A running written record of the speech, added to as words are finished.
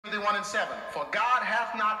1 and 7. For God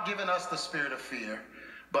hath not given us the spirit of fear,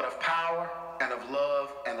 but of power and of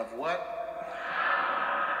love and of what?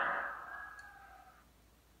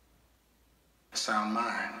 Sound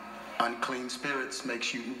mind. Unclean spirits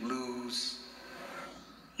makes you lose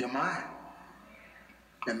your mind.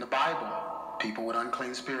 In the Bible, people with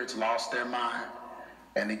unclean spirits lost their mind,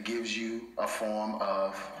 and it gives you a form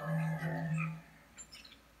of...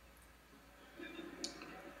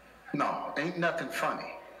 No, ain't nothing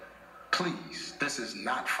funny. Please, this is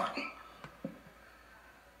not funny.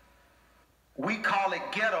 We call it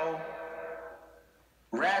ghetto,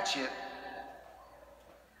 ratchet.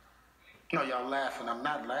 No, y'all laughing. I'm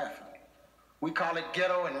not laughing. We call it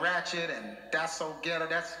ghetto and ratchet, and that's so ghetto.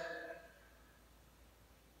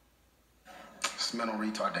 It's mental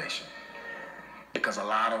retardation. Because a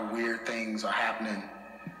lot of weird things are happening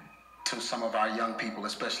to some of our young people,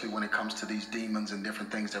 especially when it comes to these demons and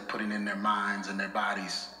different things they're putting in their minds and their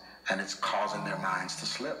bodies, and it's causing their minds to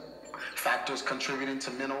slip. Factors contributing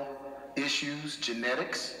to mental issues,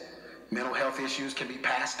 genetics. Mental health issues can be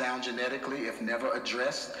passed down genetically if never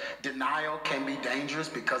addressed. Denial can be dangerous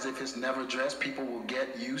because if it's never addressed, people will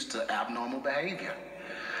get used to abnormal behavior.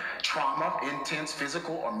 Trauma, intense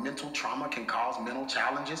physical or mental trauma, can cause mental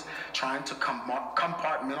challenges. Trying to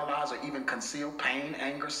compartmentalize or even conceal pain,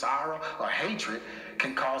 anger, sorrow, or hatred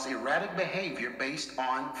can cause erratic behavior based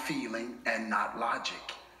on feeling and not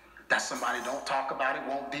logic. That's somebody don't talk about it,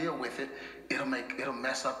 won't deal with it. It'll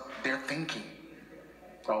mess up their thinking.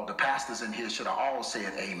 Oh, the pastors in here should have all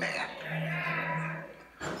said amen.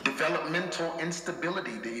 Developmental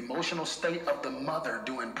instability, the emotional state of the mother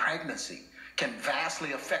during pregnancy, can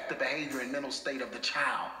vastly affect the behavior and mental state of the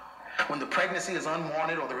child. When the pregnancy is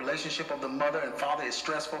unwanted or the relationship of the mother and father is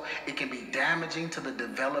stressful, it can be damaging to the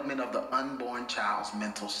development of the unborn child's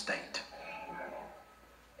mental state.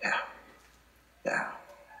 Yeah.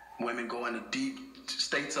 Women go into deep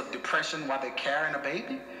states of depression while they're carrying a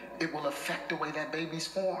baby. It will affect the way that baby's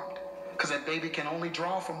formed, because that baby can only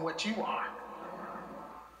draw from what you are.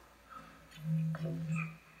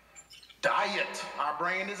 Diet. Our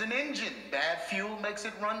brain is an engine. Bad fuel makes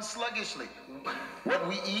it run sluggishly. What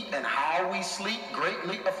we eat and how we sleep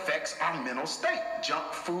greatly affects our mental state.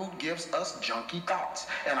 Junk food gives us junky thoughts,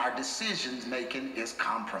 and our decisions making is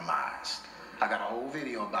compromised. I got a whole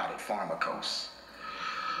video about it, Pharmacos.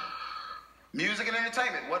 Music and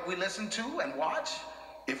entertainment. What we listen to and watch.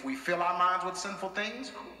 If we fill our minds with sinful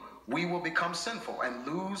things, we will become sinful and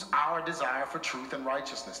lose our desire for truth and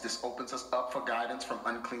righteousness. This opens us up for guidance from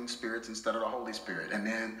unclean spirits instead of the Holy Spirit. And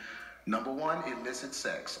then, number one, illicit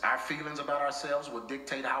sex. Our feelings about ourselves will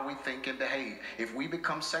dictate how we think and behave. If we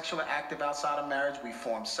become sexually active outside of marriage, we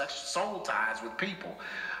form soul ties with people.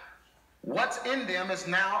 What's in them is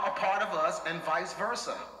now a part of us, and vice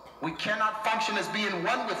versa. We cannot function as being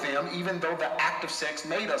one with them, even though the act of sex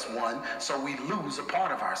made us one, so we lose a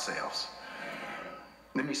part of ourselves.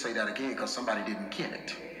 Let me say that again, because somebody didn't get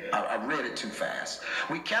it. I read it too fast.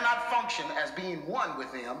 We cannot function as being one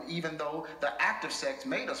with them, even though the act of sex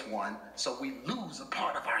made us one, so we lose a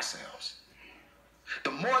part of ourselves.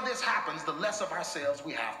 The more this happens, the less of ourselves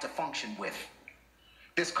we have to function with.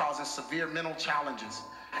 This causes severe mental challenges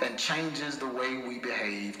and changes the way we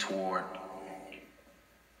behave toward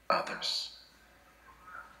others.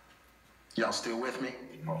 Y'all still with me?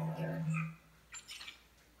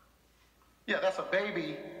 Yeah, that's a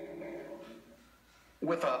baby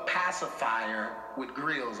with a pacifier with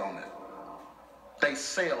grills on it. They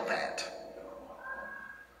sell that.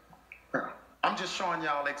 I'm just showing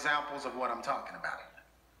y'all examples of what I'm talking about.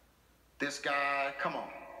 This guy, come on,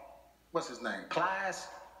 what's his name? Plies?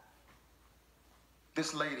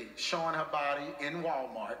 This lady showing her body in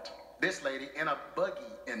Walmart. This lady in a buggy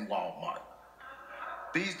in Walmart.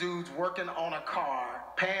 These dudes working on a car,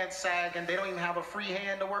 pants sagging. They don't even have a free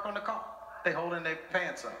hand to work on the car. They holding their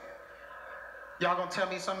pants up. Y'all gonna tell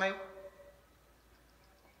me something?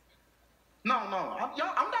 No, I'm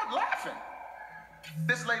not laughing.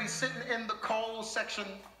 This lady sitting in the coal section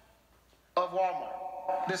of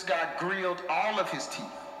Walmart. This guy grilled all of his teeth.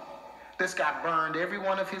 This guy burned every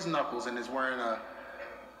one of his knuckles and is wearing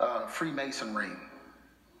a Freemason ring.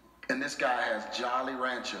 And this guy has Jolly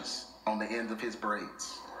Ranchers on the end of his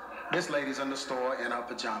braids. This lady's in the store in her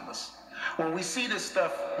pajamas. When we see this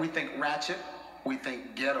stuff, we think ratchet, we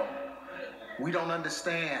think ghetto. We don't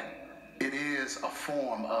understand it is a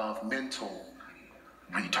form of mental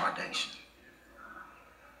retardation.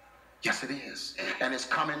 Yes, it is. And it's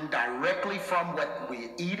coming directly from what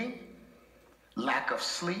we're eating, lack of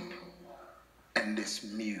sleep, and this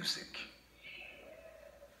music.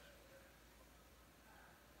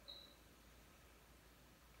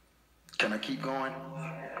 Can I keep going?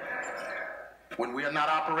 When we are not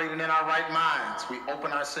operating in our right minds, we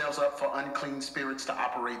open ourselves up for unclean spirits to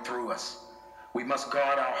operate through us. We must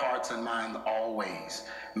guard our hearts and minds always,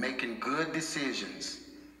 making good decisions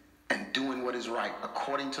and doing what is right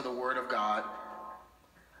according to the word of God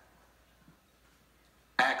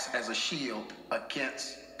acts as a shield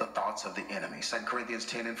against the thoughts of the enemy. 2 Corinthians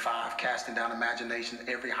 10:5, casting down imagination,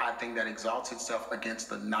 every high thing that exalts itself against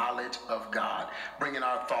the knowledge of God, bringing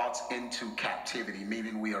our thoughts into captivity,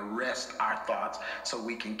 meaning we arrest our thoughts so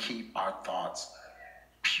we can keep our thoughts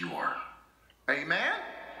pure. Amen?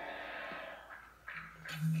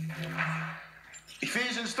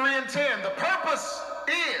 Ephesians 3:10, the purpose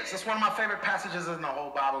is, it's one of my favorite passages in the whole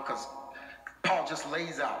Bible because Paul just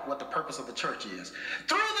lays out what the purpose of the church is.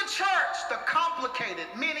 Through the church, the complicated,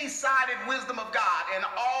 many-sided wisdom of God and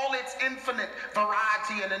all its infinite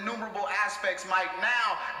variety and innumerable aspects might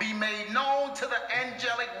now be made known to the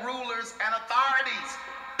angelic rulers and authorities,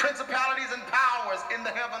 principalities and powers in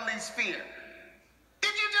the heavenly sphere.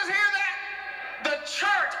 Did you just hear that? The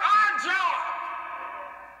church, our job,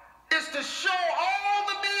 is to show all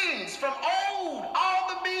the beings from old, all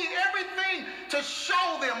the beings, everything, to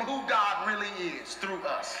show them who God really is through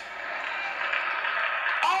us.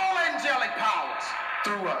 All angelic powers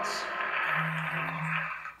through us.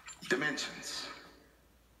 Dimensions.